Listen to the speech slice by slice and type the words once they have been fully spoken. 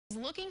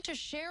looking to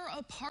share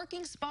a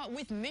parking spot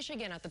with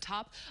Michigan at the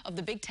top of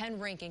the Big Ten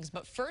rankings.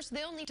 But first,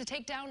 they'll need to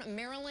take down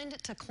Maryland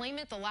to claim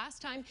it. The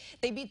last time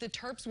they beat the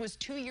Terps was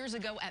 2 years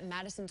ago at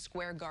Madison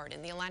Square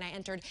Garden. The Illini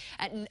entered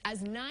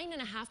as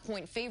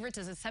 9.5-point favorites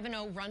as a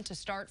 7-0 run to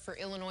start for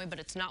Illinois, but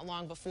it's not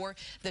long before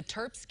the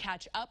Terps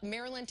catch up.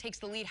 Maryland takes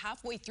the lead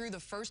halfway through the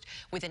first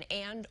with an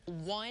and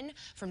one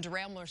from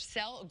Durrell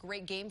Marcel. A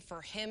great game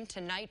for him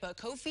tonight, but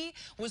Kofi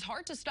was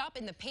hard to stop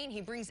in the paint.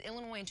 He brings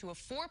Illinois into a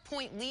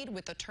 4-point lead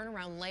with a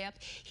turnaround layup.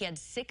 He had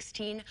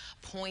 16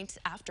 points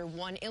after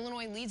one.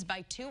 Illinois leads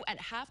by 2 at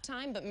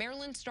halftime, but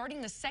Maryland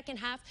starting the second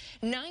half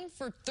 9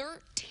 for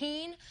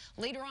 13.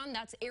 Later on,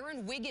 that's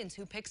Aaron Wiggins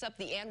who picks up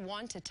the and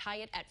one to tie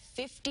it at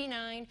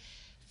 59.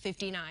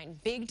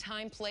 Big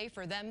time play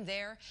for them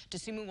there.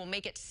 Dosunmu will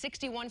make it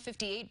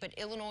 61-58, but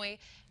Illinois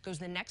goes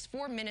the next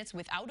 4 minutes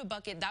without a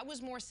bucket. That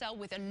was Marcel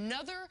with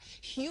another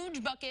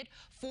huge bucket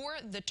for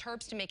the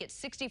Terps to make it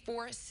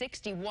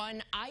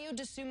 64-61. Ayo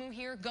Dosunmu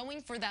here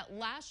going for that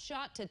last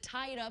shot to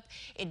tie it up.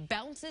 It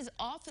bounces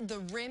off the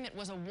rim. It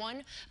was a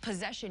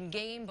one-possession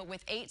game, but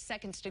with 8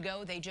 seconds to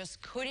go, they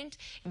just couldn't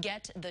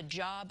get the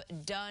job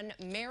done.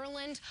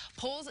 Maryland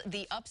pulls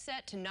the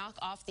upset to knock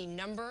off the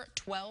number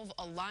 12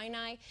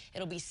 Illini.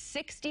 It'll be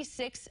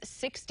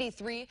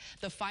 66-63.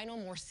 The final.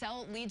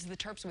 Marcel leads the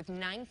Terps with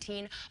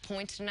 19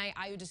 points tonight.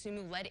 Ayo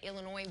Dosunmu led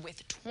Illinois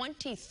with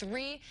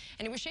 23,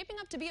 and it was shaping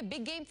up to be a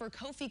big game for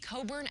Kofi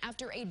Cockburn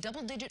after a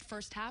double-digit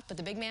first half, but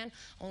the big man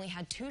only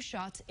had 2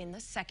 shots in the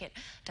second.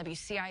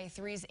 WCIA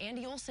 3's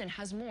Andy Olson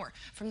has more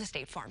from the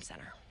State Farm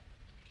Center.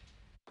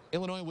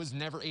 Illinois was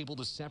never able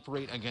to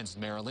separate against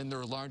Maryland,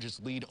 their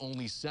largest lead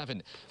only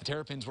 7. The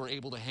Terrapins were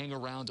able to hang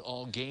around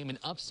all game and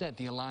upset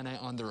the Illini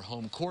on their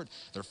home court,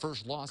 their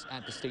first loss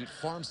at the State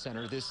Farm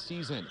Center this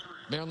season.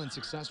 Maryland's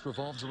success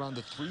revolved around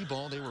the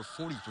 3-ball. They were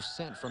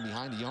 40% from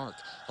behind the arc.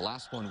 The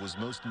last one was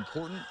most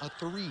important, a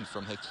 3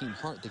 from Hakeem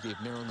Hart that gave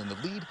Maryland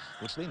the lead,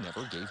 which they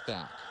never gave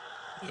back.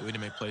 Yeah, we didn't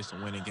make plays to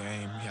win a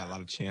game. We had a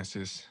lot of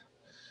chances.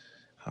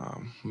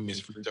 We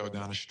missed free throw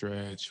down the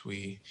stretch.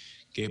 We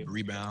gave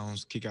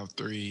rebounds, kick out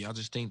 3. I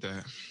just think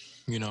that,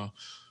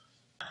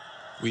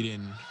 we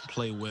didn't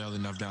play well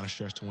enough down the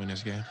stretch to win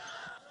this game.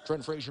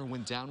 Trent Frazier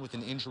went down with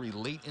an injury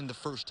late in the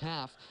first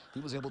half. He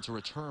was able to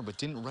return but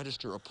didn't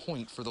register a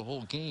point for the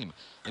whole game.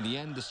 In the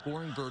end, the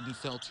scoring burden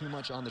fell too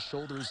much on the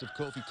shoulders of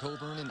Kofi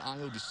Cockburn and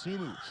Ayo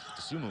Dosunmu.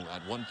 Dosunmu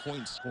at 1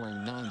 point,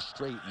 scoring 9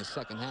 straight in the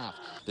second half.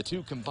 The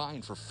two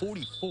combined for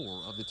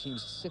 44 of the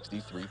team's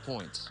 63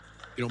 points.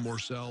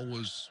 Marcel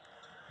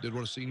did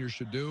what a senior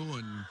should do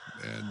and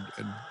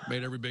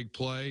made every big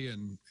play,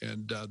 and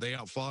they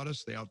outfought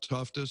us, they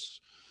out-toughed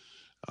us,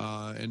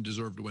 and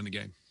deserved to win the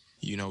game.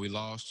 We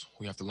lost.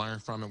 We have to learn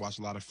from it, watch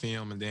a lot of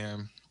film, and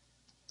then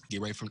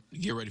get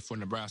ready for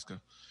Nebraska.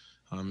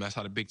 That's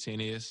how the Big Ten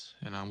is,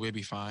 and we'll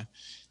be fine.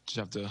 Just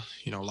have to,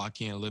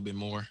 lock in a little bit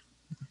more,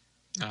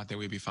 and I think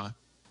we'll be fine.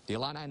 The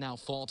Illini now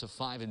fall to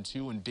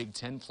 5-2 in Big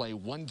Ten play,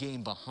 1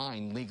 game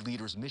behind league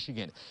leaders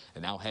Michigan,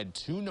 and now head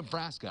to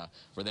Nebraska,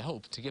 where they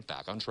hope to get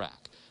back on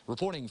track.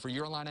 Reporting for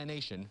your Illini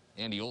Nation,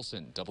 Andy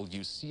Olson,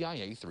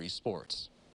 WCIA 3 Sports.